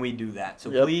shout you when out. we do that. So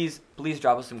Yep. please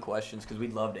drop us some questions because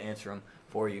we'd love to answer them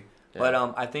for you. Yeah.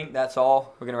 But I think that's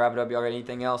all. We're gonna wrap it up. Y'all got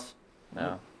anything else?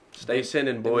 No. Stay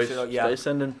sending, Think we boys. should- yeah. Stay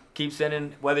sending. Keep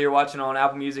sending. Whether you're watching on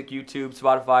Apple Music, YouTube,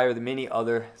 Spotify, or the many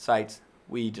other sites,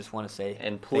 we just want to say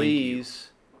And thank you.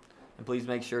 please And please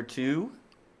make sure to.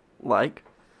 Like.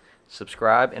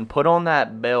 subscribe and put on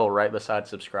that bell right beside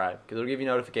subscribe because it'll give you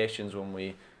notifications when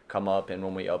we come up and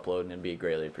when we upload, and it'd be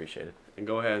greatly appreciated. And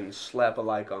go ahead and slap a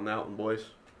like on that one, boys.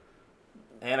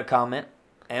 And a comment,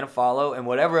 and a follow, and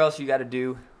whatever else you got to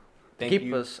do. Thank Keep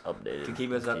you us updated. to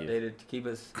keep us Thank you. updated, to keep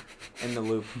us in the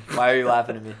loop. Why are you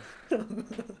laughing at me? Yeah,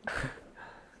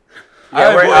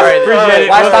 All right, all boys, right. appreciate it.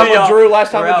 Last We'll time see with y'all. Drew.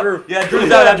 Last time We're with out. Drew. Yeah,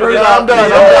 Drew's out. I'm done.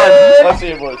 Let's see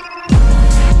you, boys.